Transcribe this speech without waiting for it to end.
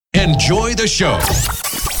Enjoy the show.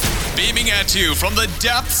 Beaming at you from the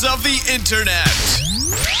depths of the internet.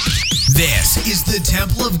 This is the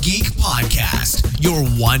Temple of Geek podcast, your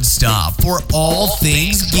one stop for all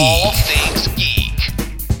things geek. All things geek.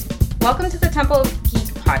 Welcome to the Temple of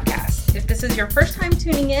Geek podcast. If this is your first time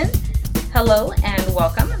tuning in, hello and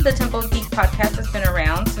welcome. The Temple of Geek podcast has been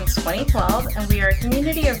around since 2012, and we are a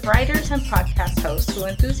community of writers and podcast hosts who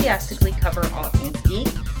enthusiastically cover all things geek.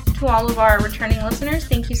 To all of our returning listeners,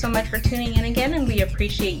 thank you so much for tuning in again, and we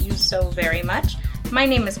appreciate you so very much. My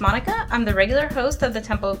name is Monica. I'm the regular host of the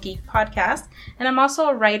Temple of Geek podcast, and I'm also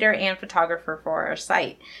a writer and photographer for our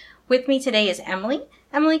site. With me today is Emily.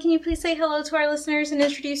 Emily, can you please say hello to our listeners and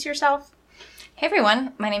introduce yourself? Hey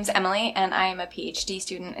everyone, my name's Emily, and I am a PhD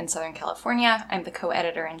student in Southern California. I'm the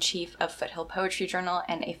co-editor-in-chief of Foothill Poetry Journal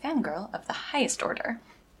and a fangirl of the highest order.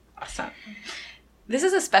 Awesome. This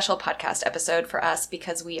is a special podcast episode for us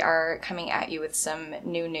because we are coming at you with some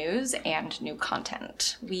new news and new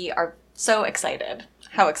content. We are so excited.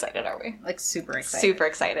 How excited are we? Like super excited. Super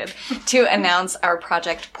excited to announce our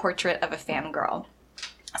project Portrait of a Fangirl.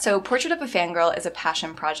 So Portrait of a Fangirl is a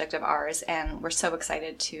passion project of ours, and we're so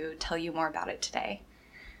excited to tell you more about it today.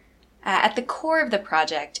 At the core of the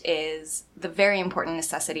project is the very important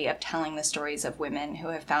necessity of telling the stories of women who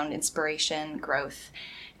have found inspiration, growth,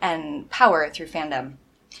 and power through fandom.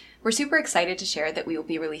 We're super excited to share that we will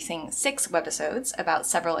be releasing 6 webisodes about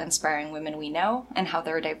several inspiring women we know and how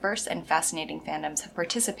their diverse and fascinating fandoms have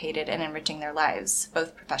participated in enriching their lives,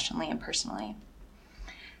 both professionally and personally.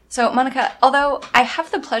 So, Monica, although I have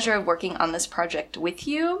the pleasure of working on this project with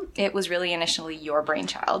you, it was really initially your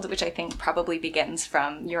brainchild, which I think probably begins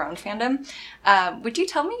from your own fandom. Would you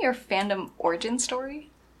tell me your fandom origin story?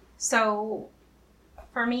 So,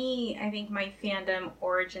 for me, I think my fandom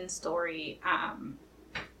origin story, I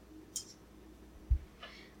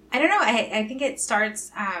don't know, I think it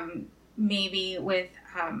starts maybe with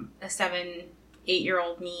a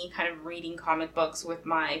 7-8-year-old me kind of reading comic books with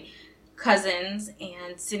my cousins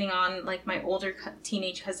and sitting on like my older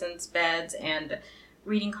teenage cousins' beds and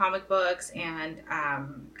reading comic books and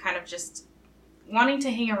kind of just wanting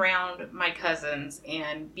to hang around my cousins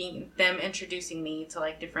and being them introducing me to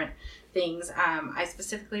like different things. I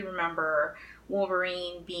specifically remember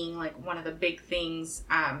Wolverine being like one of the big things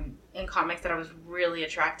in comics that I was really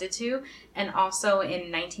attracted to. And also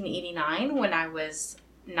in 1989, when I was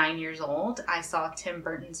 9 years old, I saw Tim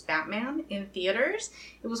Burton's Batman in theaters.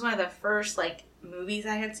 It was one of the first like movies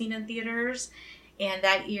I had seen in theaters, and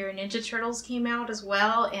that year Ninja Turtles came out as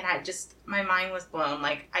well, and my mind was blown.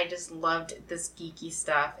 Like, I just loved this geeky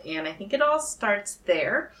stuff, and I think it all starts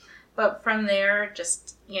there. But from there,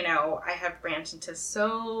 just, I have branched into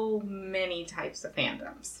so many types of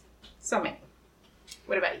fandoms. So many.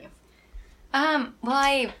 What about you?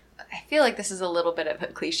 Well, I feel like this is a little bit of a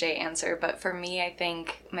cliche answer, but for me, I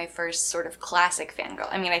think my first sort of classic fangirl,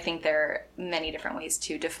 I think there are many different ways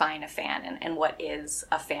to define a fan and what is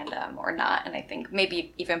a fandom or not, and I think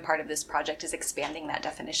maybe even part of this project is expanding that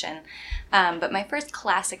definition. But my first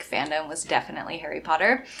classic fandom was definitely Harry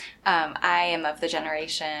Potter. I am of the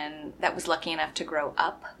generation that was lucky enough to grow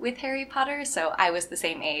up with Harry Potter, so I was the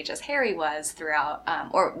same age as Harry was throughout,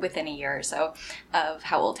 or within a year or so of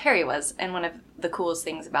how old Harry was, and one of the coolest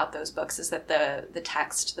things about those books is that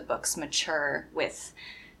the books mature with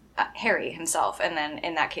Harry himself, and then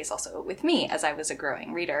in that case also with me as I was a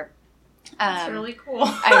growing reader. That's really cool.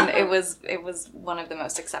 And it was one of the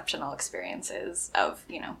most exceptional experiences of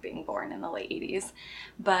being born in the late 80s.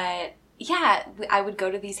 But yeah, I would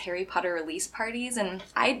go to these Harry Potter release parties, and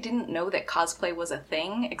I didn't know that cosplay was a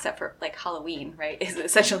thing, except for, like, Halloween, right, is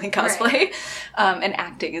essentially cosplay. Right. And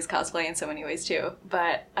acting is cosplay in so many ways, too.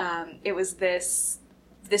 But it was this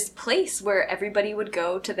place where everybody would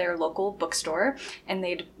go to their local bookstore, and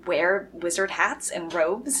they'd wear wizard hats and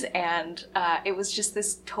robes, and it was just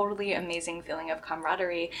this totally amazing feeling of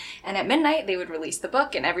camaraderie. And at midnight, they would release the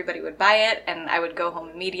book, and everybody would buy it, and I would go home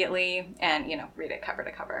immediately and, read it cover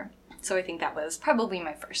to cover. So I think that was probably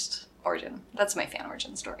my first origin. That's my fan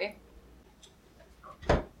origin story.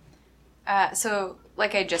 So,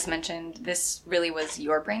 like I just mentioned, this really was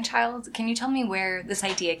your brainchild. Can you tell me where this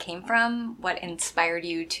idea came from? What inspired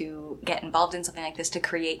you to get involved in something like this, to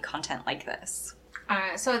create content like this?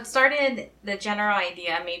 So it started, the general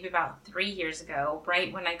idea, maybe about 3 years ago,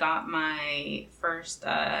 right when I got my first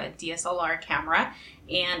DSLR camera,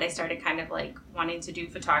 and I started kind of like wanting to do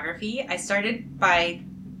photography. I started by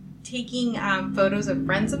taking photos of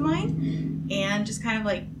friends of mine and just kind of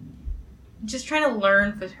like just trying to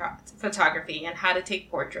learn photography and how to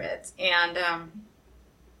take portraits. And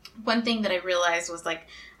one thing that I realized was like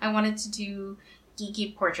I wanted to do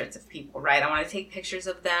geeky portraits of people, right? I want to take pictures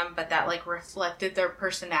of them, but that like reflected their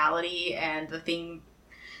personality and the things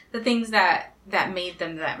that made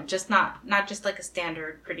them them. Just not just like a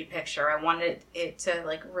standard pretty picture. I wanted it to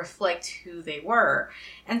like reflect who they were.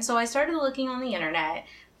 And so I started looking on the internet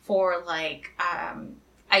for like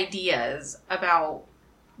ideas about,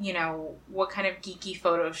 you know, what kind of geeky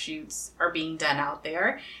photo shoots are being done out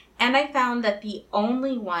there. And I found that the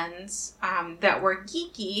only ones that were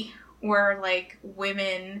geeky were like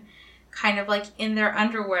women kind of like in their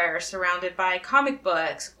underwear surrounded by comic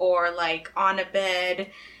books, or like on a bed,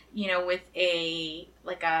 you know, with a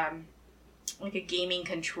gaming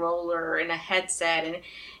controller and a headset. And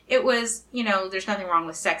it was, you know, there's nothing wrong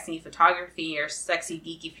with sexy photography or sexy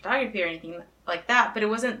geeky photography or anything like that, but it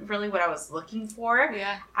wasn't really what I was looking for.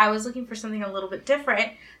 Yeah. I was looking for something a little bit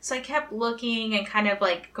different. So I kept looking and kind of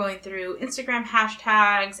like going through Instagram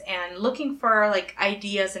hashtags and looking for like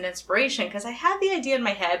ideas and inspiration, because I had the idea in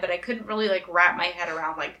my head, but I couldn't really like wrap my head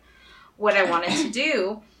around like what I wanted to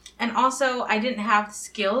do. And also, I didn't have the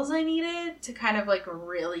skills I needed to kind of like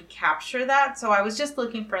really capture that. So I was just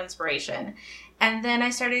looking for inspiration. And then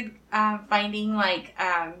I started finding like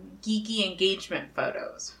geeky engagement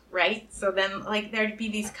photos, right? So then like there'd be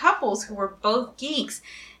these couples who were both geeks,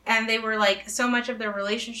 and they were like, so much of their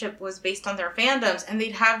relationship was based on their fandoms, and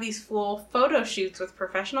they'd have these full photo shoots with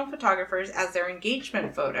professional photographers as their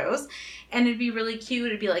engagement photos. And it'd be really cute.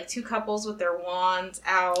 It'd be like two couples with their wands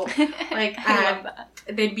out. Like, I love that.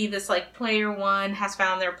 They'd be this like player one has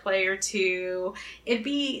found their player two. It'd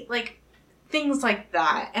be like things like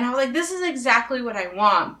that. And I was like, this is exactly what I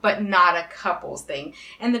want, but not a couples thing.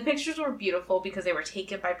 And the pictures were beautiful because they were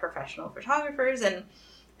taken by professional photographers. And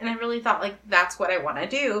I really thought, like, that's what I want to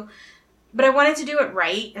do. But I wanted to do it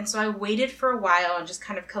right. And so I waited for a while and just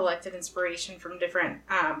kind of collected inspiration from different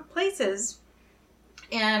places.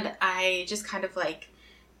 And I just kind of, like,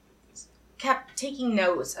 kept taking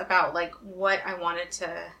notes about, like, what I wanted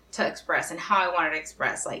to express and how I wanted to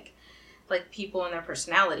express, like people and their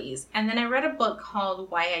personalities. And then I read a book called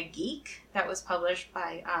Why I Geek that was published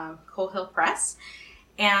by Coal Hill Press.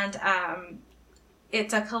 And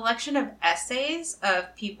it's a collection of essays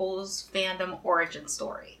of people's fandom origin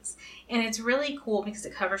stories. And it's really cool because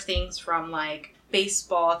it covers things from like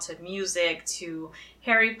baseball to music to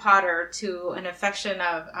Harry Potter to an affection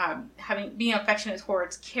of being affectionate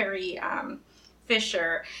towards Carrie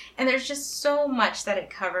Fisher. And there's just so much that it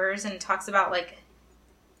covers, and it talks about like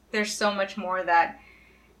there's so much more, that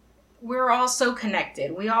we're all so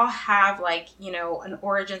connected. We all have, like, you know, an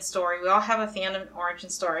origin story. We all have a fandom origin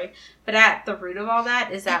story. But at the root of all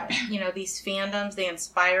that is that, you know, these fandoms, they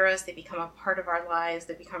inspire us. They become a part of our lives.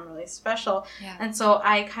 They become really special. Yeah. And so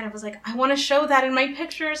I kind of was like, I want to show that in my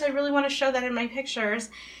pictures. I really want to show that in my pictures.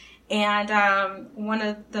 And one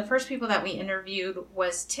of the first people that we interviewed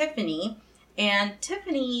was Tiffany. And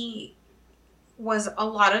Tiffany was a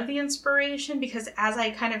lot of the inspiration, because as I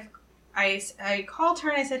kind of, I called her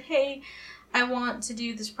and I said, hey, I want to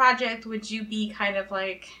do this project. Would you be kind of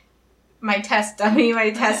like my test dummy, my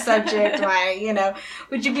test subject,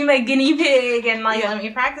 would you be my guinea pig and like let me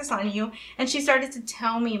practice on you? And she started to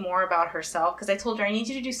tell me more about herself, because I told her I need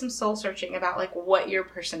you to do some soul searching about like what your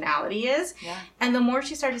personality is. Yeah. And the more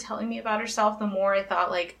she started telling me about herself, the more I thought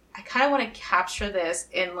like, I kind of want to capture this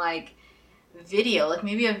in like video, like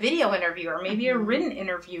maybe a video interview or maybe a written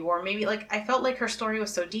interview, or maybe like I felt like her story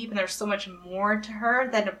was so deep and there's so much more to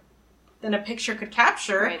her than a picture could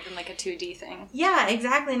capture. Right, than like a 2D thing. Yeah,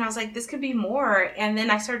 exactly. And I was like, this could be more. And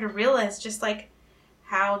then I started to realize just like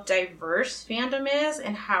how diverse fandom is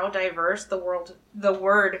and how diverse the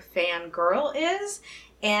word fangirl is.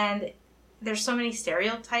 And there's so many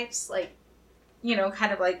stereotypes, like, you know,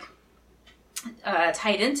 kind of like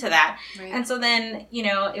tied into that. Right. And so then, you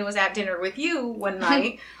know, it was at dinner with you one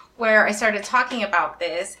night where I started talking about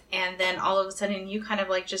this, and then all of a sudden you kind of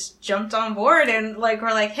like just jumped on board and like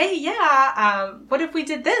were like, hey, yeah, what if we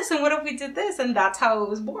did this and what if we did this? And that's how it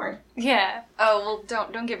was born. Yeah. Oh,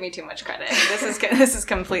 well, don't give me too much credit. This is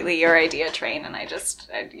completely your idea, Train, and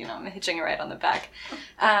I'm hitching a ride on the back.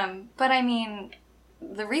 But I mean,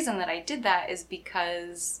 the reason that I did that is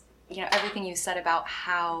because, you know, everything you said about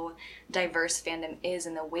how diverse fandom is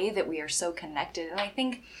and the way that we are so connected. And I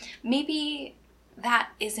think maybe that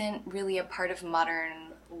isn't really a part of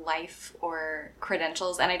modern life or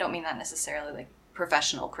credentials. And I don't mean that necessarily like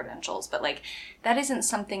professional credentials, but like that isn't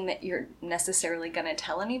something that you're necessarily going to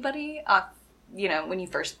tell anybody off, you know, when you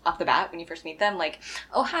first meet them, like,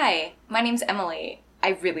 oh, hi, my name's Emily. I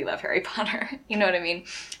really love Harry Potter. You know what I mean?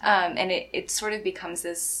 And it sort of becomes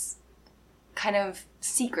this kind of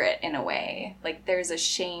secret in a way. Like there's a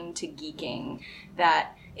shame to geeking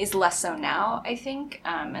that is less so now, I think,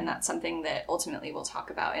 and that's something that ultimately we'll talk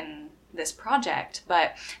about in this project.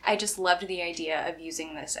 But I just loved the idea of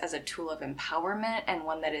using this as a tool of empowerment, and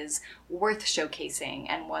one that is worth showcasing,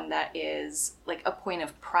 and one that is like a point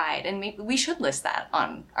of pride. And maybe we should list that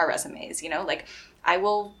on our resumes, you know, like, I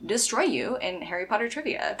will destroy you in Harry Potter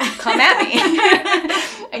trivia. Come at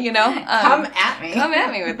me. You know? Come at me. Come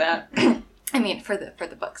at me with that. I mean, for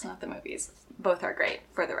the books, not the movies. Both are great,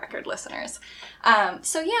 for the record, listeners.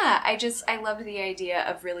 So yeah, I loved the idea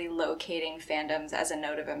of really locating fandoms as a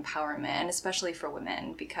note of empowerment, and especially for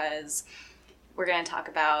women, because we're going to talk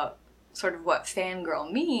about sort of what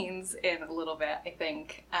fangirl means in a little bit, I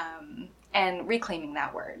think, and reclaiming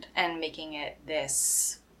that word and making it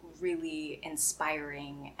this really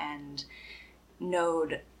inspiring and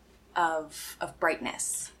node of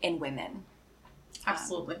brightness in women.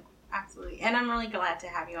 Absolutely. Absolutely. And I'm really glad to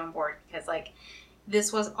have you on board, because like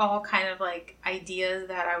this was all kind of like ideas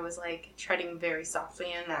that I was like treading very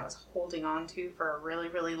softly in, that I was holding on to for a really,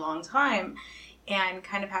 really long time. And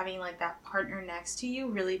kind of having like that partner next to you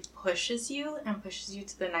really pushes you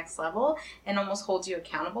to the next level, and almost holds you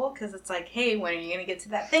accountable, because it's like, hey, when are you going to get to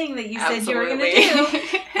that thing that you said you were going to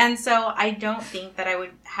do? And so I don't think that I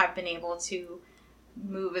would have been able to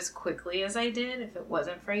move as quickly as I did if it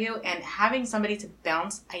wasn't for you. And having somebody to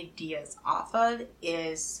bounce ideas off of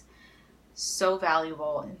is so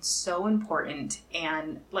valuable and so important.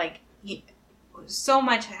 And like so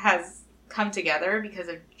much has come together because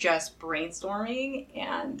of just brainstorming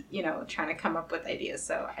and, you know, trying to come up with ideas.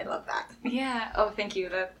 So I love that. Yeah. Oh, thank you.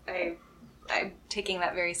 That I'm taking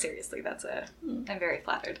that very seriously. I'm very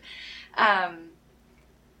flattered.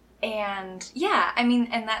 And yeah, I mean,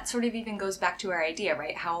 and that sort of even goes back to our idea,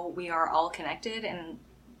 right? How we are all connected, and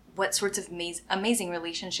what sorts of amazing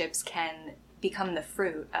relationships can become the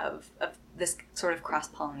fruit of this sort of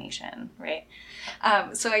cross-pollination, right?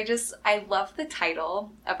 So I love the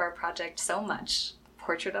title of our project so much,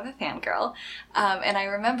 Portrait of a Fangirl. And I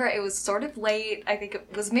remember it was sort of late. I think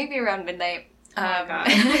it was maybe around midnight. Oh my God.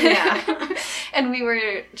 Yeah. And we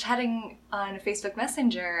were chatting on Facebook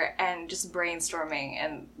Messenger and just brainstorming,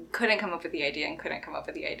 and couldn't come up with the idea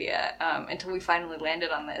until we finally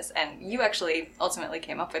landed on this. And you actually ultimately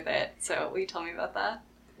came up with it. So will you tell me about that?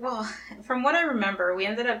 Well, from what I remember, we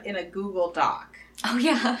ended up in a Google Doc. Oh,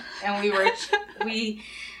 yeah. And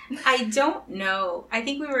I don't know. I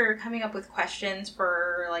think we were coming up with questions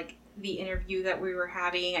for like the interview that we were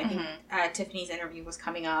having. I think Tiffany's interview was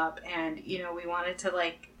coming up, and you know, we wanted to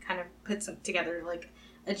like kind of put together like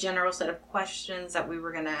a general set of questions that we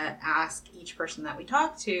were going to ask each person that we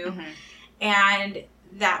talked to. And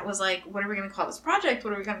that was like, what are we going to call this project?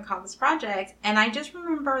 And I just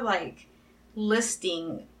remember like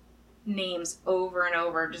listing names over and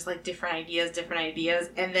over, just like different ideas,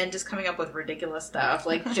 and then just coming up with ridiculous stuff,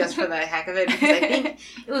 like just for the heck of it, because I think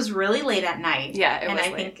it was really late at night. Yeah, and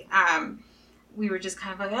I think we were just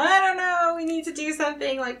kind of like, I don't know, we need to do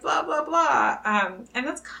something, like blah blah blah. And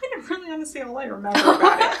that's kind of really honestly all I remember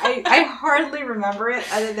about it. I hardly remember it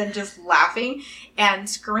other than just laughing and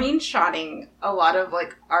screenshotting a lot of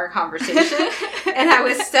like our conversation. And I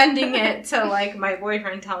was sending it to like my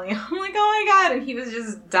boyfriend, telling him, I'm like, oh my God, and he was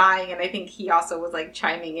just dying. And I think he also was like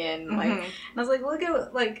chiming in, like, and I was like, look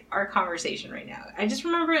at like our conversation right now. I just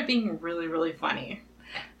remember it being really, really funny.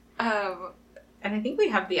 And I think we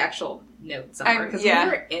have the actual notes somewhere, because we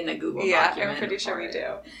were in a Google document. Yeah, I'm pretty sure we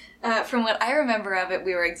do. From what I remember of it,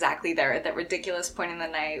 we were exactly there at that ridiculous point in the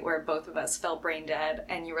night where both of us felt brain dead,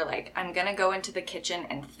 and you were like, I'm going to go into the kitchen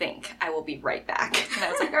and think. I will be right back. And I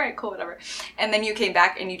was like, all right, cool, whatever. And then you came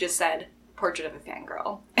back and you just said, Portrait of a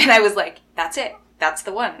Fangirl. And I was like, that's it. That's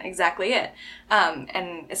the one. Exactly it.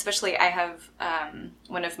 And especially I have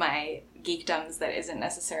one of my geekdoms that isn't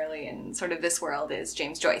necessarily in sort of this world is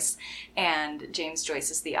James Joyce. And James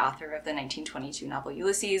Joyce is the author of the 1922 novel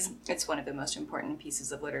Ulysses. It's one of the most important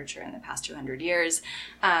pieces of literature in the past 200 years.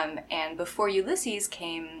 And before Ulysses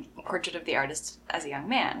came Portrait of the Artist as a Young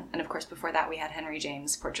Man. And of course before that we had Henry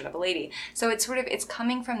James' Portrait of a Lady. So it's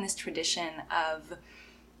coming from this tradition of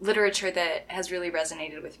literature that has really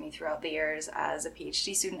resonated with me throughout the years as a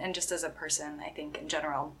PhD student and just as a person, I think, in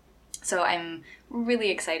general. So I'm really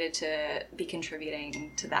excited to be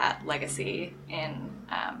contributing to that legacy in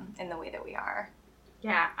the way that we are.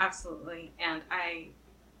 Yeah, absolutely. And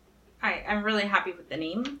I'm really happy with the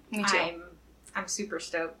name. Me too. I'm super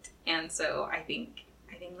stoked, and so I think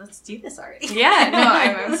let's do this already. Yeah,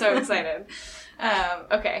 no, I'm so excited.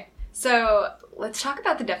 Okay. So let's talk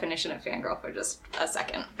about the definition of fangirl for just a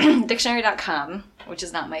second. Dictionary.com, which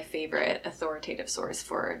is not my favorite authoritative source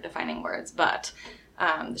for defining words, but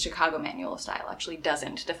the Chicago Manual of Style actually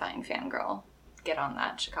doesn't define fangirl. get on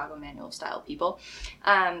that Chicago Manual style, people.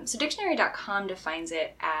 So dictionary.com defines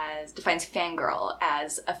fangirl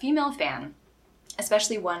as a female fan,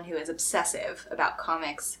 especially one who is obsessive about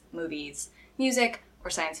comics, movies, music, or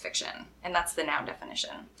science fiction. And that's the noun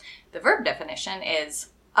definition. The verb definition is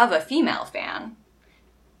of a female fan,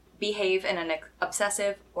 behave in an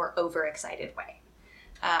obsessive or overexcited way.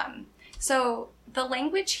 So the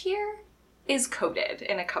language here is coded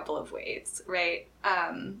in a couple of ways, right?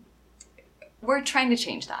 We're trying to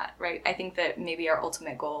change that, right? I think that maybe our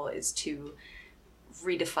ultimate goal is to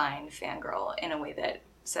redefine fangirl in a way that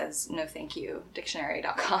says, no thank you,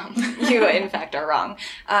 dictionary.com. You, in fact, are wrong.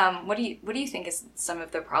 What do you think is some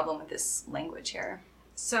of the problem with this language here?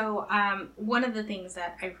 So one of the things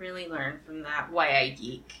that I really learned from that Why I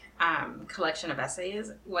Geek collection of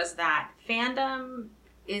essays was that fandom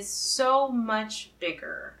is so much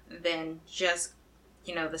bigger than just,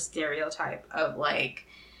 the stereotype of like,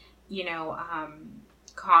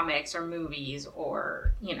 comics or movies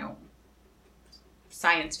or,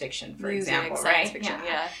 science fiction, for example, science right? Fiction,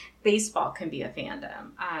 yeah. Baseball can be a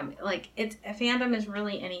fandom. A fandom is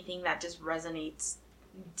really anything that just resonates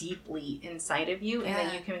deeply inside of you and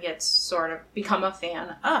that you can get sort of become a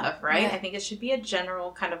fan of, right? I think it should be a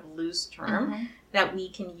general kind of loose term that we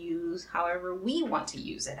can use however we want to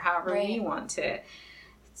use it, however we want to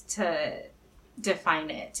define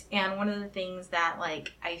it. And one of the things that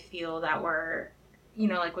like I feel that we're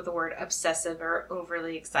like with the word obsessive or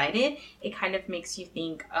overly excited, it kind of makes you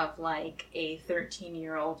think of like a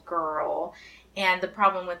 13-year-old girl. And the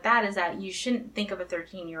problem with that is that you shouldn't think of a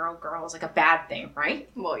 13-year-old girl as like a bad thing, right?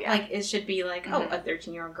 Well, yeah. Like it should be like, a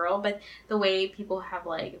 13-year-old girl. But the way people have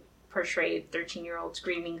like portrayed 13-year-old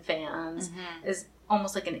screaming fans is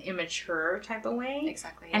almost like an immature type of way.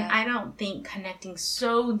 Exactly. And I don't think connecting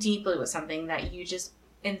so deeply with something that you just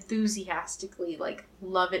enthusiastically like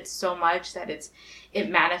love it so much that it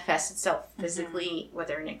manifests itself physically,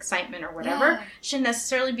 whether in excitement or whatever, shouldn't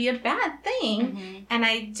necessarily be a bad thing. And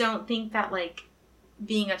I don't think that like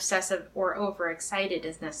being obsessive or overexcited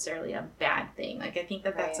is necessarily a bad thing. Like I think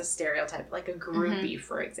that that's a stereotype, like a groupie,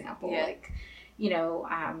 for example. Like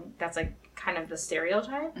that's like kind of the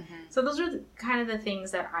stereotype. So those are kind of the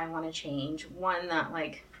things that I want to change. One, that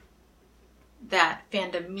like that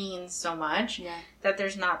fandom means so much that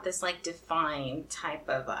there's not this like defined type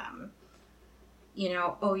of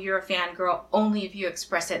you're a fangirl only if you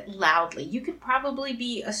express it loudly. You could probably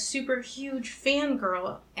be a super huge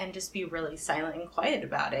fangirl and just be really silent and quiet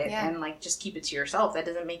about it and like just keep it to yourself. That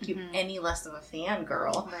doesn't make you any less of a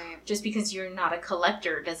fangirl. Right. Just because you're not a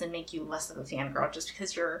collector doesn't make you less of a fangirl. Just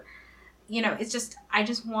because you're it's just I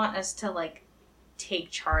just want us to like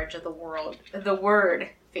take charge of the word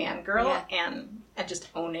fangirl and just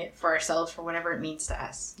own it for ourselves for whatever it means to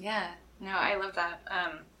us. Yeah. No, I love that.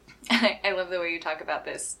 I love the way you talk about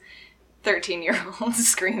this 13-year-old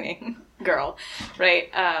screaming girl, right?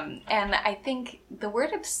 And I think the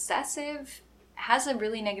word obsessive has a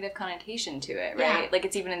really negative connotation to it, right? Like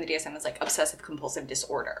it's even in the DSM, it's like obsessive compulsive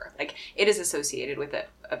disorder. Like it is associated with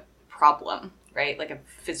a problem, right? Like a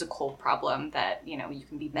physical problem that, you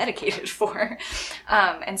can be medicated for.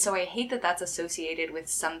 And so I hate that that's associated with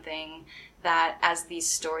something that, as these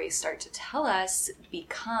stories start to tell us,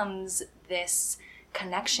 becomes this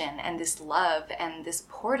connection and this love and this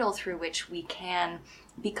portal through which we can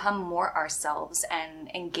become more ourselves and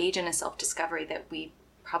engage in a self-discovery that we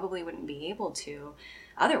probably wouldn't be able to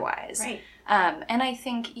otherwise. Right. And I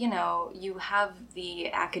think, you have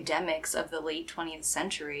the academics of the late 20th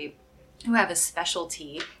century who have a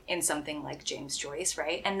specialty in something like James Joyce,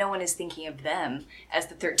 right? And no one is thinking of them as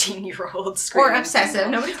the 13-year-old screaming. Or obsessive.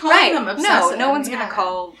 Nobody's calling them obsessive. No one's going to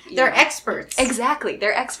call... They're experts. Exactly.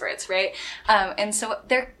 They're experts, right? And so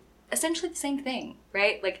they're essentially the same thing,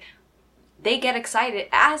 right? Like, they get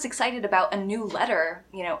excited about a new letter,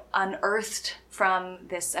 unearthed from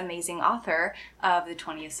this amazing author of the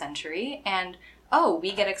 20th century. And,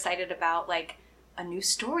 we get excited about, like, a new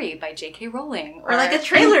story by J.K. Rowling. Or like a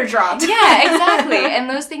trailer dropped. Yeah, exactly. And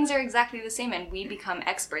those things are exactly the same. And we become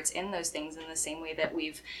experts in those things in the same way that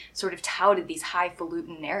we've sort of touted these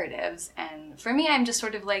highfalutin narratives. And for me, I'm just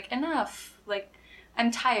sort of like, enough. Like, I'm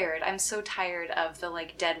tired. I'm so tired of the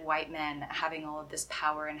like dead white men having all of this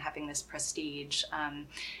power and having this prestige. And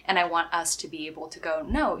I want us to be able to go,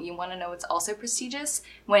 no, you want to know what's also prestigious?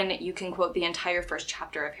 When you can quote the entire first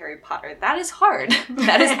chapter of Harry Potter. That is hard.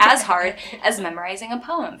 That is as hard as memorizing a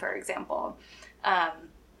poem, for example.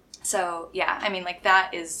 So yeah, I mean, like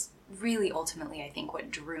that is really ultimately, I think, what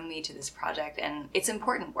drew me to this project. And it's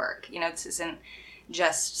important work. This isn't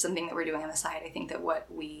just something that we're doing on the side. I think that what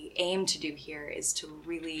we aim to do here is to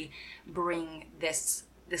really bring this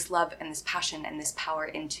this love and this passion and this power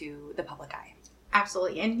into the public eye.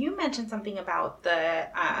 Absolutely. And you mentioned something about the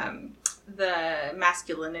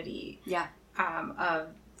masculinity of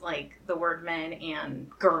like the word men and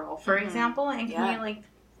girl, for example. And can you like,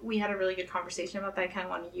 we had a really good conversation about that. I kind of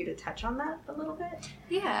wanted you to touch on that a little bit.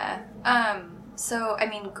 Yeah. So, I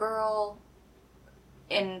mean, girl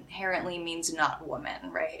inherently means not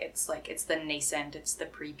woman, right? It's like, it's the nascent, it's the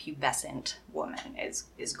prepubescent woman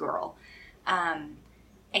is girl.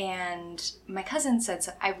 And my cousin said,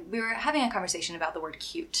 we were having a conversation about the word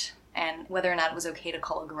cute and whether or not it was okay to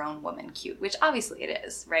call a grown woman cute, which obviously it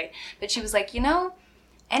is, right? But she was like,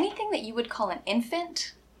 anything that you would call an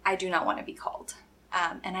infant, I do not want to be called.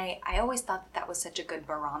 And I always thought that was such a good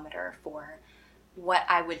barometer for what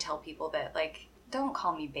I would tell people, that like, don't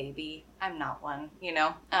call me baby. I'm not one,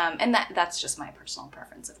 And that's just my personal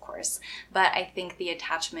preference, of course. But I think the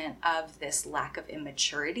attachment of this lack of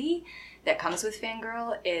immaturity that comes with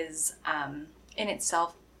fangirl is in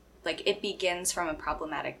itself, like, it begins from a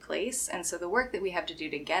problematic place. And so the work that we have to do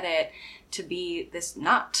to get it to be this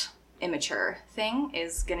not immature thing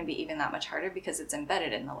is going to be even that much harder because it's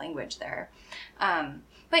embedded in the language there.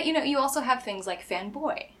 But, you also have things like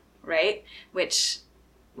fanboy, right? Which,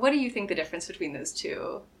 what do you think the difference between those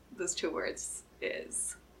two words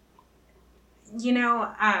is?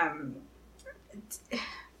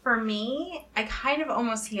 For me, I kind of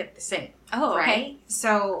almost see it the same. Oh, okay. Right?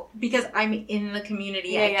 So, because I'm in the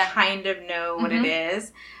community, I kind of know what it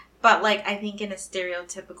is. But, like, I think in a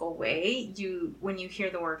stereotypical way, when you hear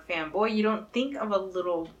the word fanboy, you don't think of a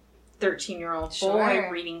little 13-year-old boy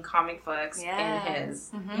reading comic books in his...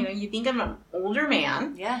 you think of an older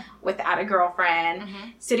man without a girlfriend,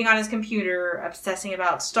 sitting on his computer, obsessing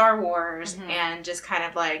about Star Wars, and just kind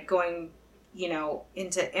of, like, going,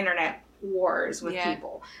 into internet wars with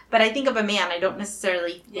people. But I think of a man, I don't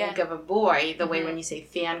necessarily think of a boy the way when you say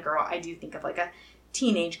fangirl, I do think of, like, a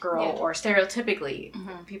teenage girl, or stereotypically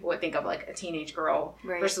people would think of like a teenage girl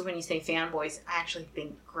versus when you say fanboys, I actually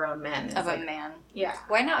think grown men of a man. Yeah.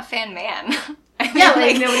 Why not fan man?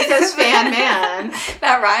 Like nobody says fan man.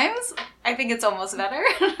 That rhymes. I think it's almost better.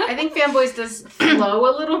 I think fanboys does flow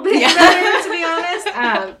a little bit better, to be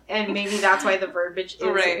honest. And maybe that's why the verbiage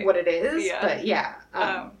is what it is. Yeah.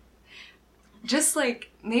 But just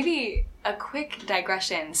like maybe a quick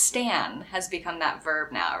digression, stan has become that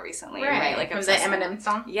verb now recently, right? Like from the Eminem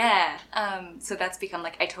song? Yeah. So that's become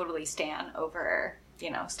like, I totally stan over,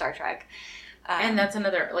 Star Trek. And that's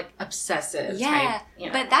another, like, obsessive type.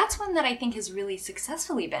 But that's one that I think has really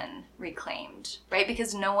successfully been reclaimed, right?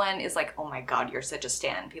 Because no one is like, oh my God, you're such a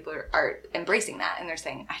stan. People are embracing that and they're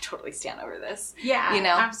saying, I totally stan over this. Yeah,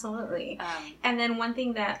 absolutely. And then one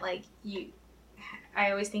thing that, like,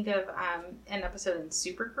 I always think of an episode in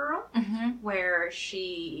Supergirl where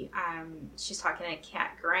she's talking to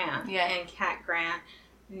Cat Grant, and Cat Grant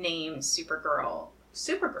names Supergirl.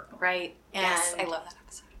 Right. And yes, I love that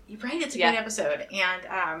episode. Right, it's a great episode. And,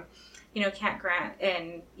 Cat Grant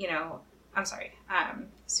and,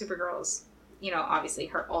 Supergirl's, obviously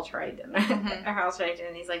her alter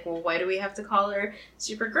identity. He's like, well, why do we have to call her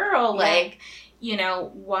Supergirl? Like,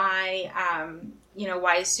 why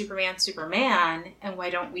is Superman, and why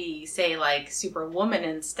don't we say, like, Superwoman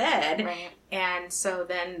instead? Right. And so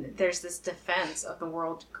then there's this defense of the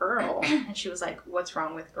word girl, and she was like, what's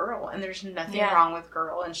wrong with girl? And there's nothing wrong with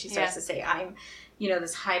girl, and she starts to say, I'm,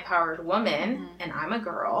 this high-powered woman, and I'm a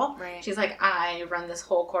girl. Right. She's like, I run this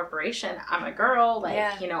whole corporation, I'm a girl, like,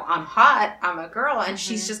 I'm hot, I'm a girl, and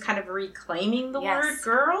she's just kind of reclaiming the word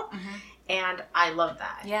girl. And I love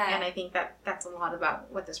that. Yeah. And I think that's a lot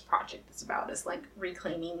about what this project is about, is like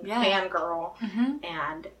reclaiming fangirl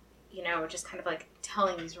and, just kind of like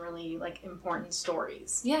telling these really like important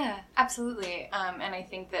stories. Yeah, absolutely. And I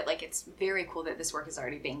think that like it's very cool that this work is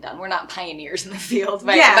already being done. We're not pioneers in the field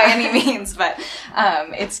by any means, but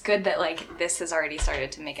it's good that like this has already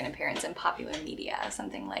started to make an appearance in popular media,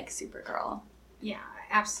 something like Supergirl. Yeah,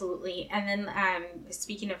 absolutely. And then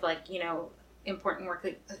speaking of like, important work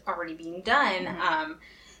that's already being done,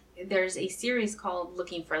 there's a series called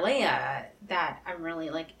Looking for Leia that I'm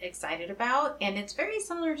really like excited about, and it's very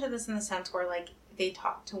similar to this in the sense where like they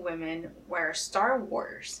talk to women where Star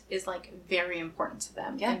Wars is like very important to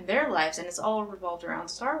them in their lives, and it's all revolved around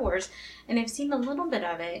Star Wars, and I've seen a little bit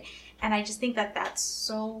of it, and I just think that that's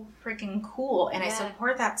so freaking cool, and I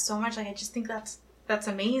support that so much. Like I just think that's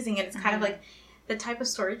amazing, and it's kind of like the type of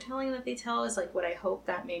storytelling that they tell is like what I hope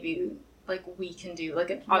that maybe like we can do.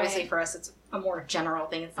 Like obviously for us it's a more general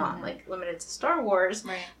thing, it's not like limited to Star Wars,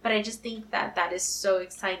 but I just think that is so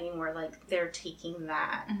exciting where like they're taking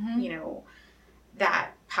that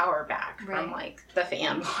that power back Right. from like the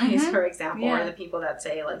fanboys, for example, Yeah. or the people that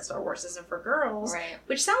say like Star Wars isn't for girls, Right.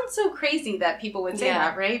 which sounds so crazy that people would say Yeah.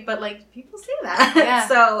 that, right? But like people say that. Yeah.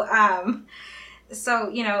 So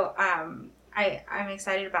you know, I'm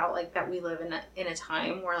excited about like that we live in a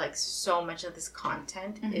time where like so much of this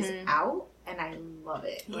content is out, and I love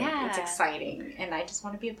it. Like, Yeah. it's exciting, and I just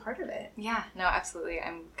want to be a part of it. Yeah, no, absolutely.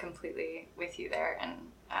 I'm completely with you there. And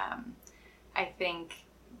I think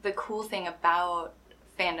the cool thing about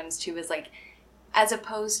fandoms too is like, as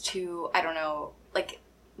opposed to, I don't know, like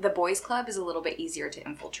the boys club is a little bit easier to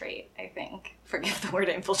infiltrate, I think. Forgive the word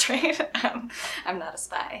infiltrate. I'm not a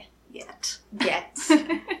spy yet.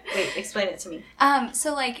 Wait, explain it to me.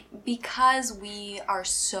 So like, because we are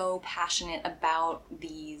so passionate about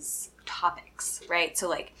these topics, right? So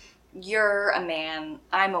like, you're a man,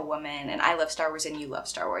 I'm a woman, and I love Star Wars and you love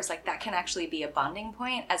Star Wars. Like, that can actually be a bonding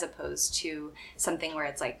point, as opposed to something where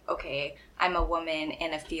it's like, okay, I'm a woman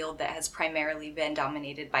in a field that has primarily been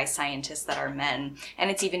dominated by scientists that are men, and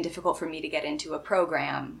it's even difficult for me to get into a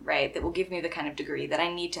program, right, that will give me the kind of degree that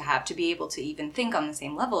I need to have to be able to even think on the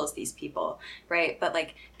same level as these people, right? But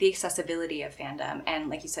like, the accessibility of fandom, and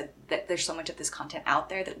like you said, that there's so much of this content out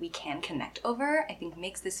there that we can connect over, I think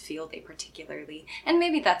makes this field a particularly, and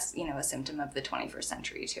maybe that's, you know, a symptom of the 21st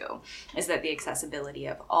century too, is that the accessibility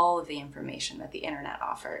of all of the information that the internet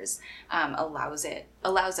offers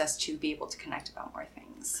allows us to be able to connect about more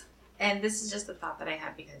things. And this is just a thought that I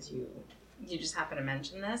had because you just happen to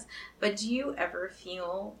mention this, but do you ever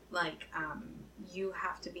feel like you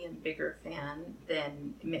have to be a bigger fan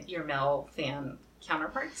than your male fan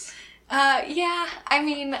counterparts? Yeah, I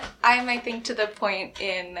mean, I'm, I think, to the point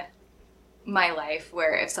in my life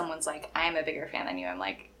where if someone's like, I'm a bigger fan than you, I'm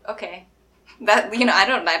like, okay, that, you know, I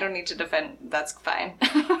don't need to defend, that's fine.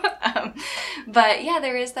 But yeah,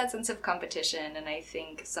 there is that sense of competition, and I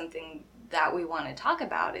think something that we want to talk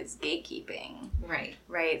about is gatekeeping.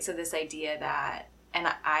 Right? So this idea that, and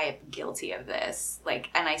I am guilty of this, like,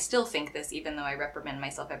 and I still think this even though I reprimand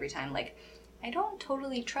myself every time, like, I don't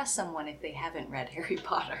totally trust someone if they haven't read Harry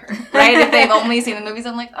Potter, right? If they've only seen the movies,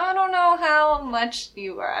 I'm like, I don't know how much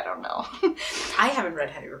you are, I don't know. I haven't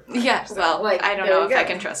read Harry Potter. Yeah, so, well, like, I don't know if I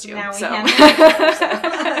can trust you. Now we so. can.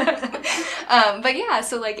 But yeah,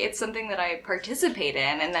 so like, it's something that I participate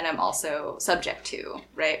in, and then I'm also subject to,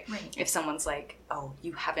 right? If someone's like, oh,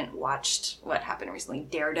 you haven't watched what happened recently,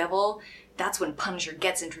 Daredevil, that's when Punisher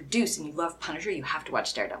gets introduced, and you love Punisher, you have to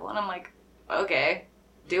watch Daredevil. And I'm like, okay.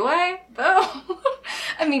 Do I, though?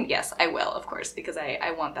 I mean, yes, I will, of course, because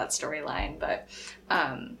I want that storyline, but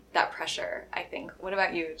that pressure, I think. What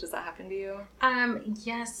about you? Does that happen to you?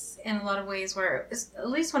 Yes, in a lot of ways where, at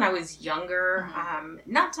least when I was younger,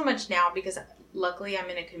 not so much now, because luckily I'm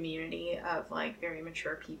in a community of like very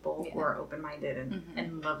mature people who are open-minded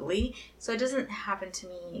and lovely, so it doesn't happen to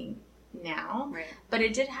me now. Right. But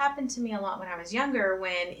it did happen to me a lot when I was younger,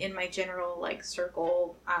 when in my general like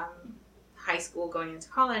circle, high school going into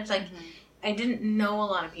college, like I didn't know a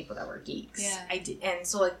lot of people that were geeks. Yeah. I did, and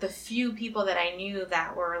so like the few people that I knew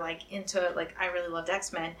that were like into, like, I really loved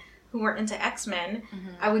X-Men, who were into X-Men,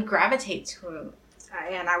 I would gravitate to,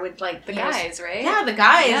 and I would like the guys, right? Yeah, the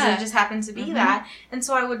guys. Yeah. It just happened to be that, and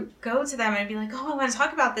so I would go to them and I'd be like, oh, I want to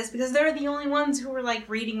talk about this because they're the only ones who were like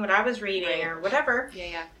reading what I was reading or whatever.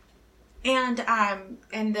 Yeah. And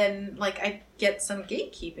then like I get some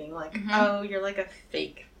gatekeeping, like, oh, you're like a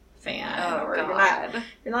fake fan, or God.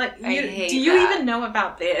 you're not do hate you that. even know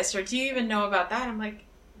about this, or do you even know about that? I'm like,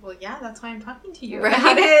 well, yeah, that's why I'm talking to you Right.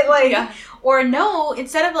 about it, like, or no,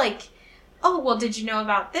 instead of like, oh, well, did you know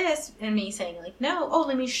about this, and me saying like, no, oh,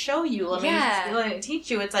 let me show you, let me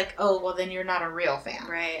teach you, it's like, oh, well, then you're not a real fan,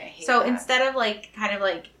 Right. I hate so that. instead of like kind of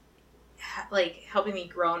like helping me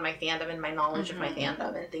grow in my fandom and my knowledge of my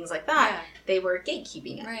fandom and things like that, they were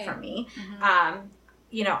gatekeeping it from me.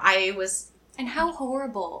 You know, I was. And how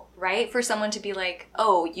horrible, right? For someone to be like,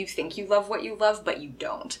 oh, you think you love what you love, but you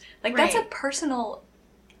don't. Like, that's a personal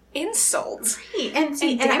insult. Right. And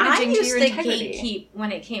see, and I used to gatekeep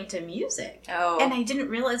when it came to music. Oh. And I didn't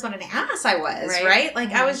realize what an ass I was, right?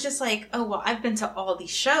 Like, I was just like, oh, well, I've been to all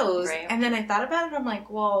these shows. Right. And then I thought about it, and I'm like,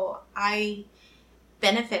 well, I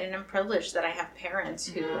benefit and I'm privileged that I have parents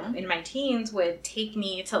who, in my teens, would take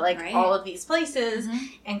me to, like, all of these places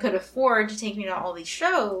and could afford to take me to all these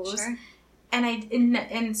shows. Sure.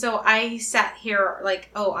 And so I sat here like,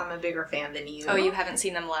 oh, I'm a bigger fan than you. Oh, you haven't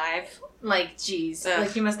seen them live? Like, geez,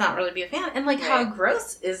 like, you must not really be a fan. And like, how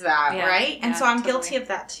gross is that, right? And so I'm guilty of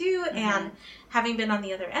that too. And having been on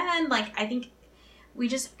the other end, like, I think we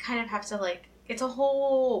just kind of have to, like, it's a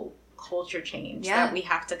whole culture change that we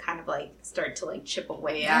have to kind of like start to like chip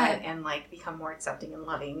away at and like become more accepting and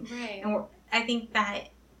loving. Right. And I think that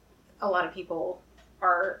a lot of people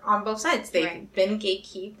are on both sides. They've been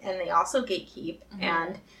gatekeep and they also gatekeep,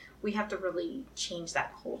 and we have to really change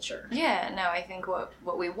that culture. Yeah, no, I think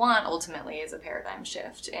what we want ultimately is a paradigm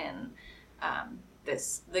shift in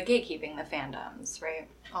the gatekeeping, the fandoms, right?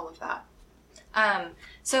 All of that.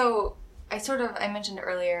 So I mentioned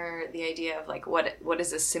earlier the idea of like what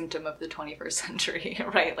is a symptom of the 21st century,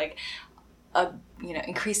 right? Like a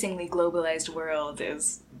increasingly globalized world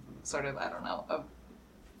is sort of, I don't know, a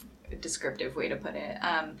descriptive way to put it.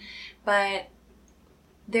 But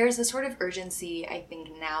there's a sort of urgency, I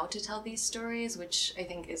think, now to tell these stories, which I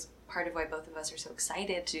think is part of why both of us are so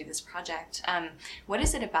excited to do this project. What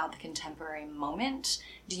is it about the contemporary moment,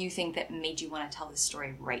 do you think, that made you want to tell this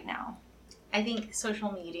story right now? I think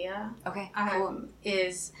social media cool.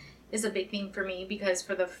 is a big thing for me, because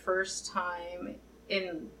for the first time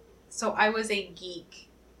so I was a geek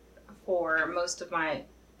for most of my...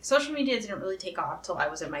 Social media didn't really take off till I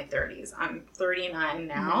was in my 30s. I'm 39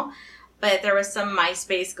 now, but there was some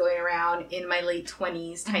MySpace going around in my late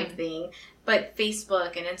 20s type thing. But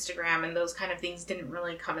Facebook and Instagram and those kind of things didn't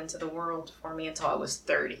really come into the world for me until I was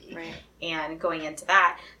 30 and going into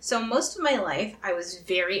that. So most of my life, I was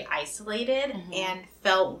very isolated and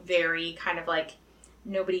felt very kind of like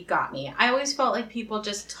nobody got me. I always felt like people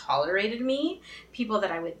just tolerated me. People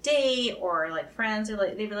that I would date or like friends, or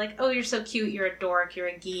like they'd be like, "Oh, you're so cute. You're a dork. You're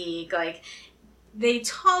a geek." Like they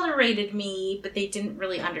tolerated me, but they didn't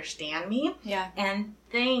really understand me. Yeah. And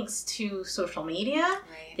thanks to social media,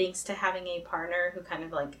 thanks to having a partner who kind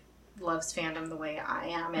of like loves fandom the way I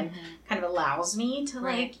am and kind of allows me to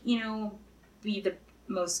like, be the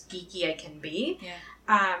most geeky I can be. Yeah.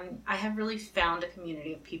 I have really found a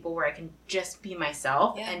community of people where I can just be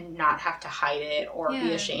myself and not have to hide it or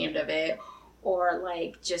be ashamed of it, or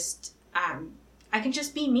like just, I can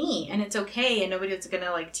just be me and it's okay and nobody's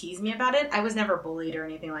gonna like tease me about it. I was never bullied or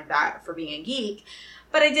anything like that for being a geek,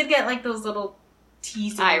 but I did get like those little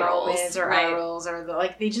teasing moments or eye rolls, or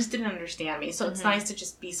like they just didn't understand me. So it's nice to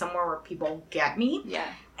just be somewhere where people get me.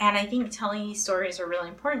 Yeah. And I think telling these stories are really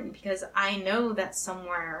important, because I know that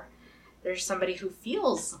somewhere there's somebody who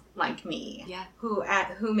feels like me,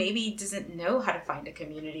 who maybe doesn't know how to find a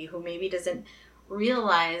community, who maybe doesn't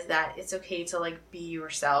realize that it's okay to like be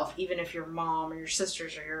yourself, even if your mom or your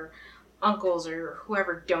sisters or your uncles or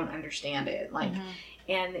whoever don't understand it. Like,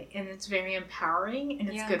 and it's very empowering, and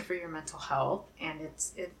it's good for your mental health, and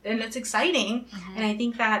it's exciting. And I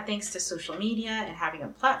think that thanks to social media and having a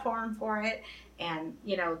platform for it, and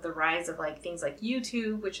the rise of like things like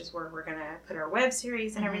YouTube, which is where we're gonna put our web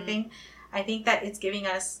series and everything, I think that it's giving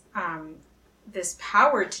us this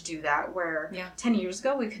power to do that, where 10 years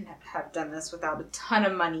ago we couldn't have done this without a ton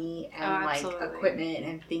of money and like equipment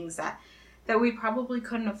and things that we probably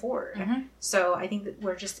couldn't afford. So I think that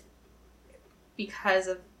we're just, because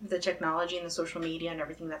of the technology and the social media and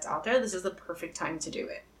everything that's out there, this is the perfect time to do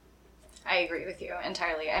it. I agree with you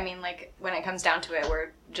entirely. I mean, like, when it comes down to it,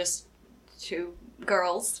 we're just two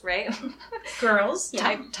girls, right? Girls,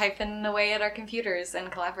 yeah. Typing away at our computers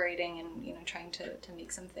and collaborating and trying to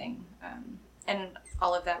make something. And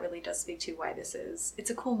all of that really does speak to why it's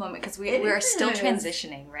a cool moment, because we are still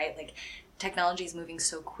transitioning, right? Like, technology is moving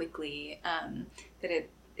so quickly that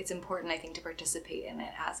it's important, I think, to participate in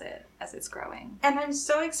it as it's growing. And I'm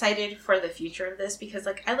so excited for the future of this, because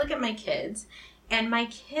like I look at my kids, and my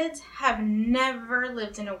kids have never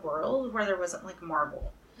lived in a world where there wasn't like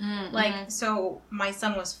Marvel. Like, so my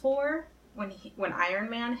son was 4 when Iron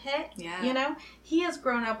Man hit. Yeah. He has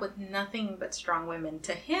grown up with nothing but strong women.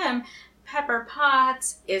 To him, Pepper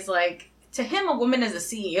Potts is like, to him, a woman is a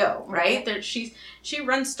CEO, right? She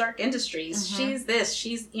runs Stark Industries. She's this.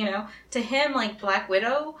 She's, to him, like Black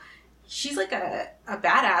Widow, she's like a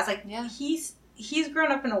badass. Like, he's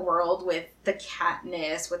grown up in a world with the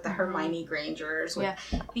Katniss, with the Hermione Grangers, with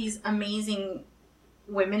these amazing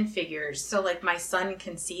women figures. So like my son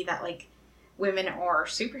can see that like women are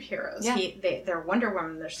superheroes. They're Wonder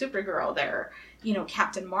Woman, they're Supergirl, they're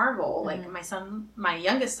Captain Marvel. Like my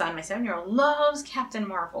youngest son, my 7-year-old, loves Captain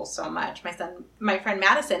Marvel so much. My friend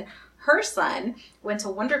Madison, her son went to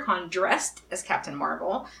WonderCon dressed as Captain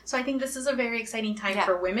Marvel. So I think this is a very exciting time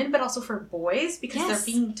for women, but also for boys, because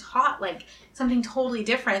they're being taught like something totally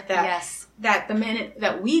different that the men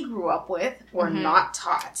that we grew up with were not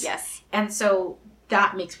taught. And so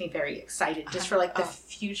that makes me very excited just for like the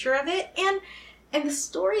future of it. And the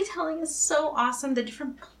storytelling is so awesome, the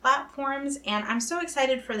different platforms. And I'm so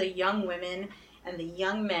excited for the young women and the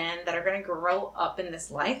young men that are going to grow up in this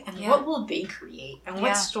life. And what will they create? And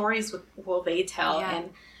what stories will they tell?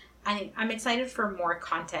 And I'm excited for more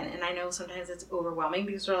content, and I know sometimes it's overwhelming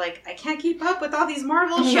because we're like, I can't keep up with all these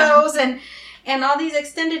Marvel shows and all these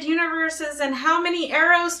extended universes and how many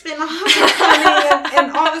Arrow spin-offs are coming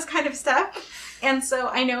and all this kind of stuff. And so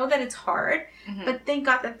I know that it's hard, but thank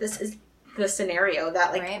God that this is the scenario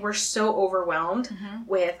that like we're so overwhelmed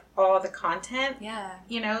with all the content. Yeah.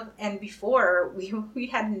 You know, and before we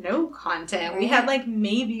had no content. We had like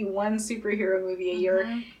maybe one superhero movie a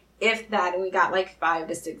year. If that, and we got like 5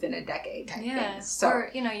 to 6 in a decade type thing. So,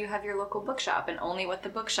 or, you know, you have your local bookshop, and only what the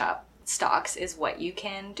bookshop stocks is what you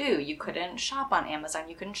can do. You couldn't shop on Amazon.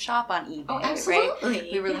 You couldn't shop on eBay, absolutely.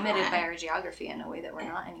 Right? We were limited by our geography in a way that we're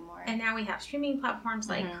not anymore. And now we have streaming platforms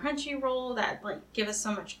like Crunchyroll that like give us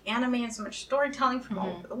so much anime and so much storytelling from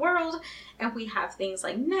all over the world. And we have things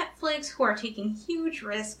like Netflix who are taking huge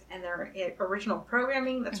risks and their original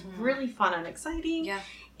programming that's really fun and exciting. Yeah.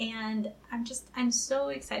 And I'm so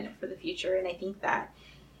excited for the future. And I think that,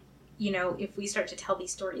 you know, if we start to tell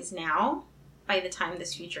these stories now, by the time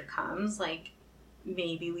this future comes, like,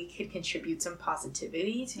 maybe we could contribute some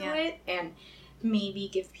positivity to it and maybe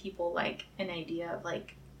give people, like, an idea of,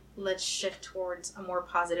 like, let's shift towards a more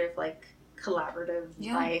positive, like, collaborative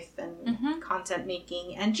life and content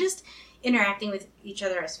making and just interacting with each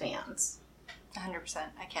other as fans. 100%.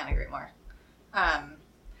 I can't agree more.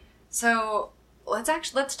 So...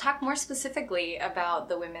 Let's talk more specifically about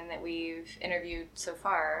the women that we've interviewed so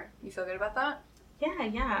far. You feel good about that?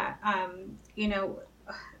 Yeah. You know,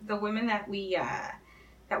 the women that we've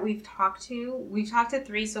talked to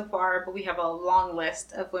 3 so far, but we have a long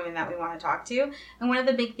list of women that we want to talk to. And one of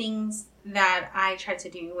the big things that I tried to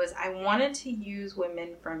do was I wanted to use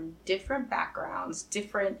women from different backgrounds,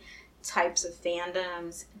 different types of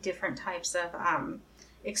fandoms, different types of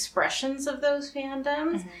expressions of those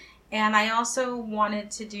fandoms. And I also wanted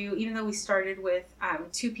to do, even though we started with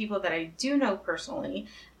 2 people that I do know personally,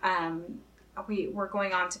 we're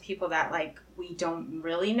going on to people that like we don't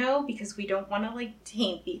really know because we don't want to like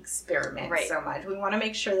taint the experiment so much. We want to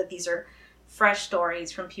make sure that these are fresh stories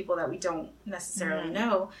from people that we don't necessarily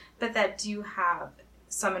know, but that do have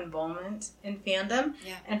some involvement in fandom.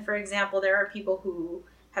 Yeah. And for example, there are people who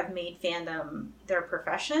have made fandom their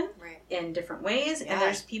profession in different ways, and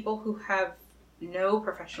there's people who have no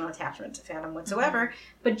professional attachment to fandom whatsoever,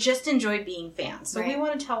 but just enjoy being fans. So we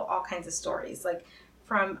want to tell all kinds of stories, like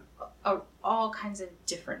from all kinds of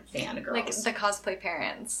different fangirls. Like the cosplay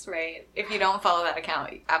parents, right? If you don't follow that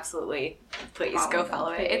account, absolutely, please go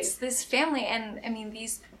follow it. It's this family, and I mean,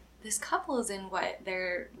 this couple is in what,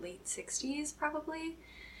 their late 60s probably?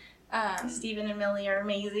 Steven and Millie are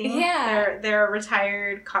amazing. Yeah. They're a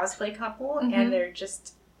retired cosplay couple, and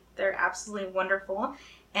they're absolutely wonderful.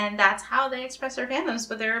 And that's how they express their fandoms.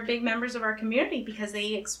 But they're big members of our community because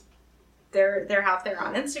they're out there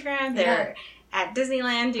on Instagram. They're at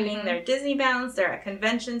Disneyland doing their Disney bounds. They're at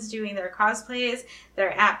conventions doing their cosplays.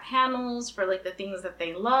 They're at panels for like the things that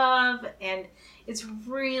they love. And it's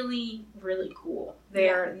really, really cool.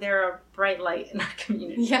 They're a bright light in our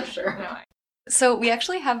community for sure. No, So we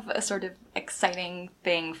actually have a sort of exciting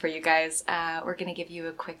thing for you guys. We're going to give you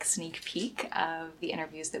a quick sneak peek of the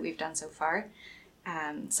interviews that we've done so far.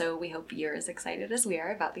 So we hope you're as excited as we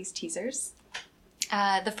are about these teasers.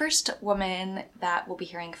 The first woman that we'll be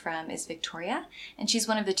hearing from is Victoria, and she's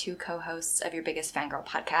one of the 2 co-hosts of Your Biggest Fangirl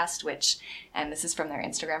podcast, which, and this is from their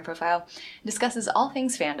Instagram profile, discusses all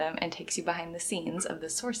things fandom and takes you behind the scenes of the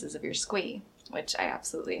sources of your squee, which I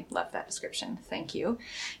absolutely love that description. Thank you.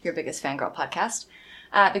 Your Biggest Fangirl podcast.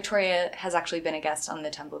 Victoria has actually been a guest on the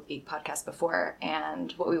Temple of Geek podcast before,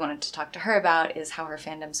 and what we wanted to talk to her about is how her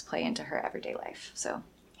fandoms play into her everyday life. So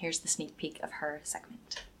here's the sneak peek of her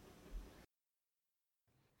segment.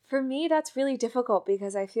 For me, that's really difficult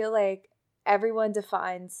because I feel like everyone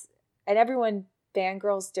defines and everyone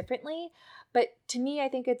fangirls differently. But to me, I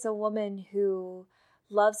think it's a woman who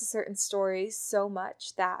loves a certain story so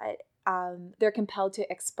much that they're compelled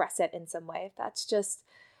to express it in some way. If that's just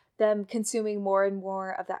them consuming more and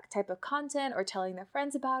more of that type of content or telling their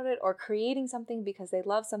friends about it or creating something because they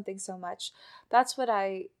love something so much. That's what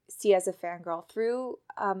I see as a fangirl. Through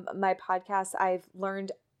my podcast, I've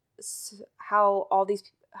learned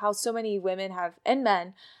how so many women and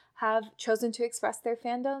men have chosen to express their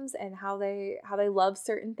fandoms and how they love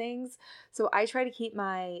certain things. So I try to keep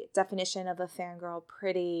my definition of a fangirl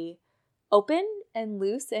pretty open and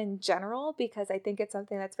loose in general because I think it's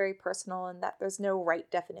something that's very personal and that there's no right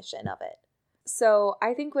definition of it. So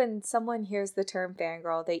I think when someone hears the term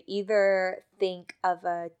fangirl, they either think of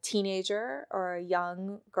a teenager or a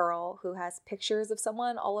young girl who has pictures of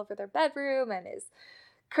someone all over their bedroom and is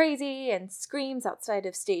crazy and screams outside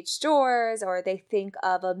of stage doors, or they think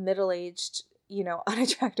of a middle-aged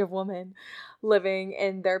unattractive woman living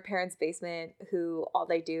in their parents' basement who all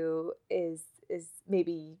they do is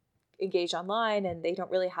maybe engage online and they don't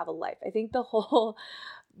really have a life. I think the whole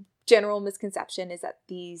general misconception is that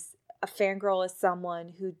a fangirl is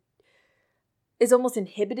someone who is almost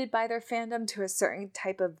inhibited by their fandom to a certain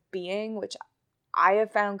type of being, which I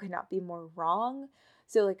have found could not be more wrong.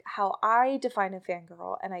 So like how I define a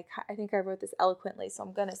fangirl, and I think I wrote this eloquently, so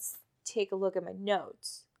I'm going to take a look at my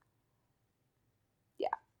notes. Yeah.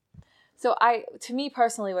 So to me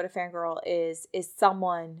personally, what a fangirl is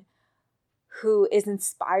someone who is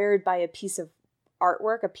inspired by a piece of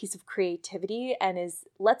artwork, a piece of creativity, and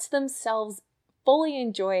lets themselves fully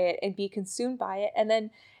enjoy it and be consumed by it, and then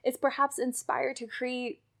is perhaps inspired to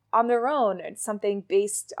create on their own something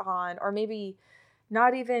based on, or maybe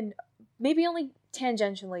not even, maybe only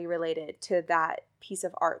tangentially related to that piece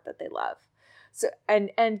of art that they love. So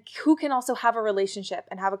and who can also have a relationship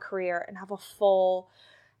and have a career and have a full,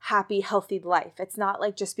 happy, healthy life. It's not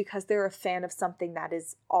like just because they're a fan of something that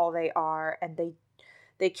is all they are, and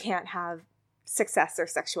they can't have success or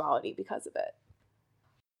sexuality because of it.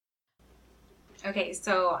 Okay,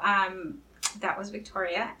 so that was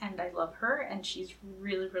Victoria, and I love her, and she's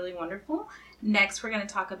really, really wonderful. Next, we're going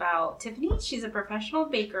to talk about Tiffany. She's a professional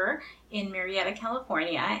baker in Marietta,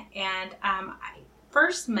 California, and I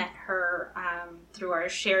first met her through our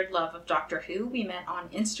shared love of Doctor Who. We met on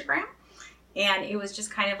Instagram, and it was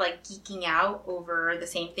just kind of like geeking out over the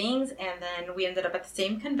same things, and then we ended up at the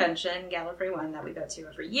same convention, Gallifrey One, that we go to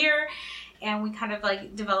every year, and we kind of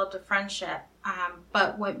like developed a friendship.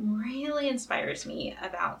 But what really inspires me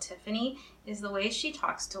about Tiffany is the way she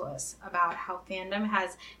talks to us about how fandom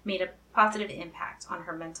has made a positive impact on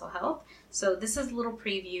her mental health. So this is a little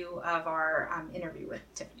preview of our interview with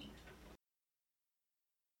Tiffany.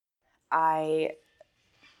 I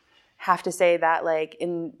have to say that, like,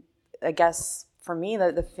 I guess for me,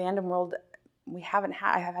 the fandom world, I haven't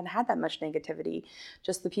had that much negativity.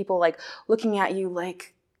 Just the people like looking at you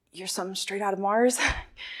like you're something straight out of Mars,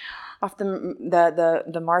 off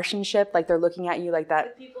the Martian ship. Like they're looking at you like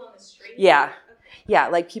that. The people on the street. Yeah,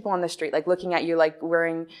 like people on the street, like looking at you like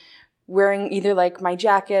wearing either like my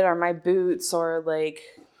jacket or my boots or like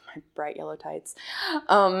my bright yellow tights,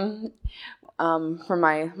 from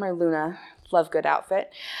my Luna Lovegood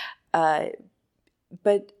outfit.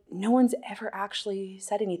 But no one's ever actually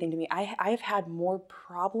said anything to me. I've had more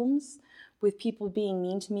problems with people being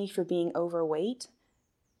mean to me for being overweight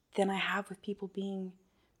than I have with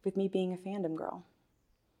me being a fandom girl.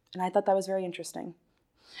 And I thought that was very interesting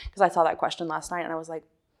because I saw that question last night and I was like,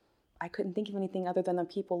 I couldn't think of anything other than the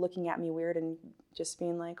people looking at me weird and just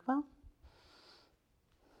being like, well,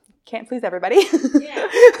 can't please everybody. Yeah,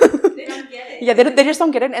 they don't get it. Yeah, they just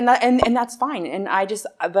don't get it, and that's fine. And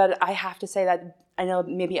but I have to say that I know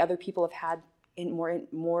maybe other people have had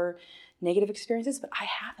more negative experiences, but I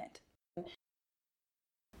haven't.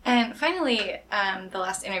 And finally, the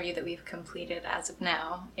last interview that we've completed as of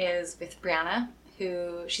now is with Brianna,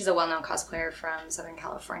 who she's a well-known cosplayer from Southern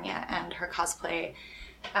California, and her cosplay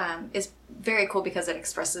is very cool because it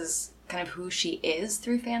expresses kind of who she is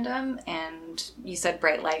through fandom. And you said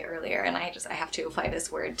bright light earlier, and I have to apply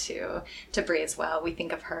this word to Brie as well. We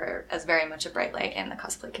think of her as very much a bright light in the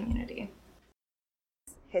cosplay community.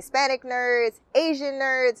 Hispanic nerds, Asian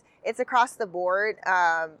nerds, it's across the board.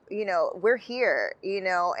 We're here,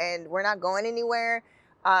 and we're not going anywhere.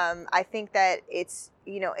 I think that it's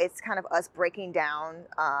kind of us breaking down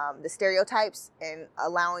the stereotypes and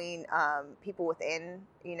allowing people within,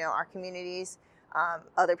 our communities,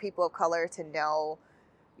 other people of color to know,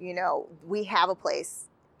 we have a place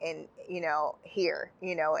in, here,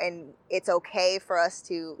 and it's okay for us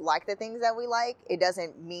to like the things that we like. It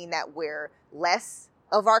doesn't mean that we're less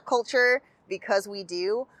of our culture because we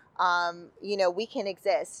do. We can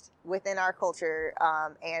exist within our culture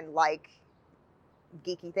and like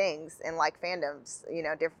geeky things and like fandoms,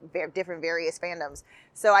 different various fandoms.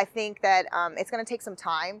 So I think that it's going to take some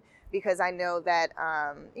time because I know that,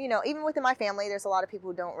 even within my family, there's a lot of people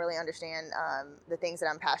who don't really understand the things that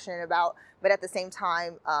I'm passionate about. But at the same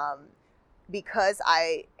time, because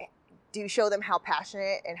I do show them how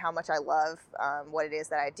passionate and how much I love what it is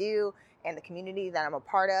that I do and the community that I'm a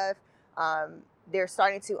part of, they're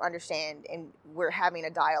starting to understand, and we're having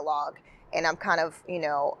a dialogue, and I'm kind of,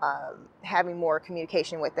 having more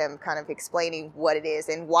communication with them, kind of explaining what it is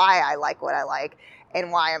and why I like what I like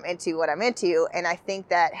and why I'm into what I'm into. And I think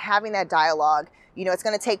that having that dialogue, it's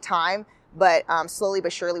going to take time, but slowly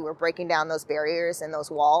but surely we're breaking down those barriers and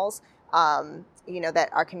those walls, that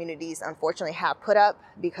our communities unfortunately have put up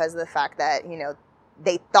because of the fact that,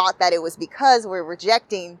 they thought that it was because we're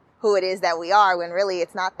rejecting who it is that we are, when really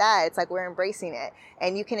it's not that. It's like we're embracing it,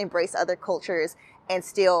 and you can embrace other cultures and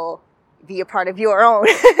still be a part of your own.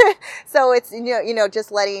 So it's,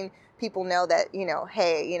 just letting people know that,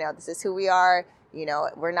 hey, this is who we are.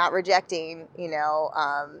 We're not rejecting,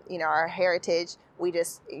 our heritage. We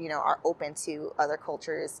just, are open to other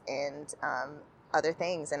cultures and other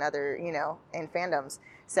things and other, and fandoms.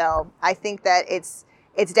 So I think that it's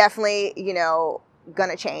definitely,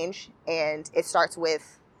 gonna change, and it starts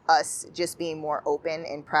with us just being more open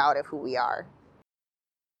and proud of who we are.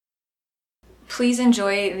 Please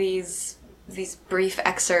enjoy these brief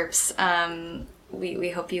excerpts. We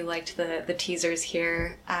hope you liked the teasers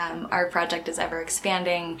here. Our project is ever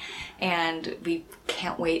expanding, and we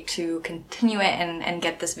can't wait to continue it and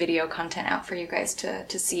get this video content out for you guys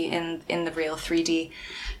to see in the real 3D.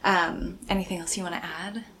 Anything else you want to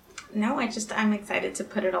add? No, I'm excited to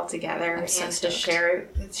put it all together and so to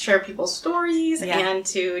stoked. share people's stories and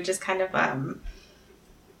to just kind of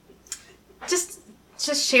just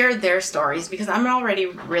share their stories, because I'm already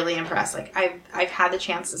really impressed. Like I've had the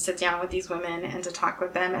chance to sit down with these women and to talk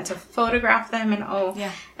with them and to photograph them, and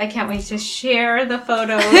I can't wait to share the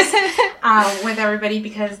photos with everybody,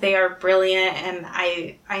 because they are brilliant,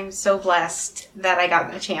 and I'm so blessed that I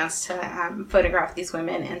got the chance to photograph these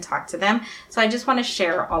women and talk to them. So I just want to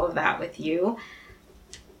share all of that with you.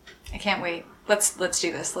 I can't wait. Let's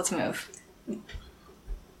do this. Let's move.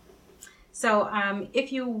 So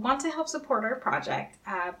if you want to help support our project,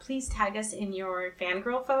 please tag us in your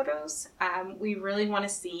fangirl photos. We really want to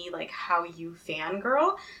see how you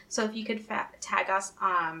fangirl. So if you could tag us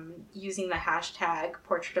using the hashtag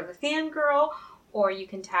Portrait of a Fangirl, or you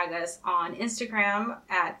can tag us on Instagram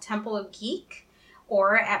at Temple of Geek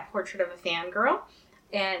or at Portrait of a Fangirl.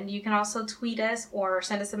 And you can also tweet us or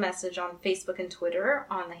send us a message on Facebook and Twitter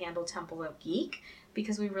on the handle Temple of Geek,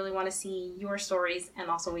 because we really want to see your stories, and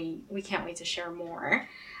also we can't wait to share more.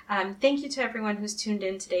 Thank you to everyone who's tuned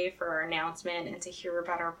in today for our announcement and to hear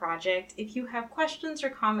about our project. If you have questions or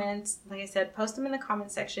comments, like I said, post them in the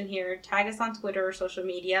comment section here. Tag us on Twitter or social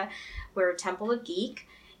media. We're Temple of Geek,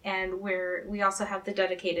 and we also have the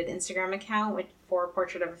dedicated Instagram account for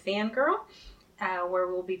Portrait of a Fangirl, where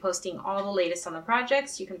we'll be posting all the latest on the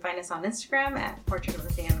projects. You can find us on Instagram at Portrait of a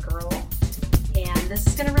Fangirl. And this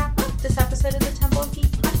is going to wrap up this episode of the Temple of Geek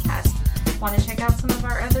podcast. Want to check out some of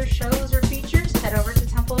our other shows or features? Head over to the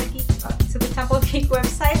Temple of Geek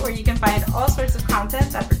website, where you can find all sorts of content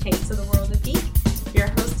that pertains to the world of geek. Your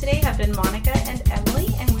hosts today have been Monica and Emily,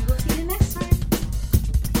 and we will see you next time.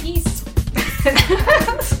 Peace.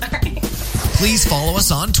 Sorry. Please follow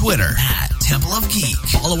us on Twitter at Temple of Geek.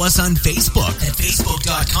 Follow us on Facebook at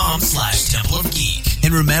facebook.com/Temple of Geek.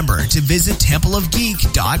 And remember to visit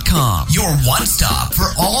templeofgeek.com, your one stop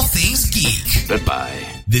for all things geek.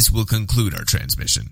 Goodbye. This will conclude our transmission.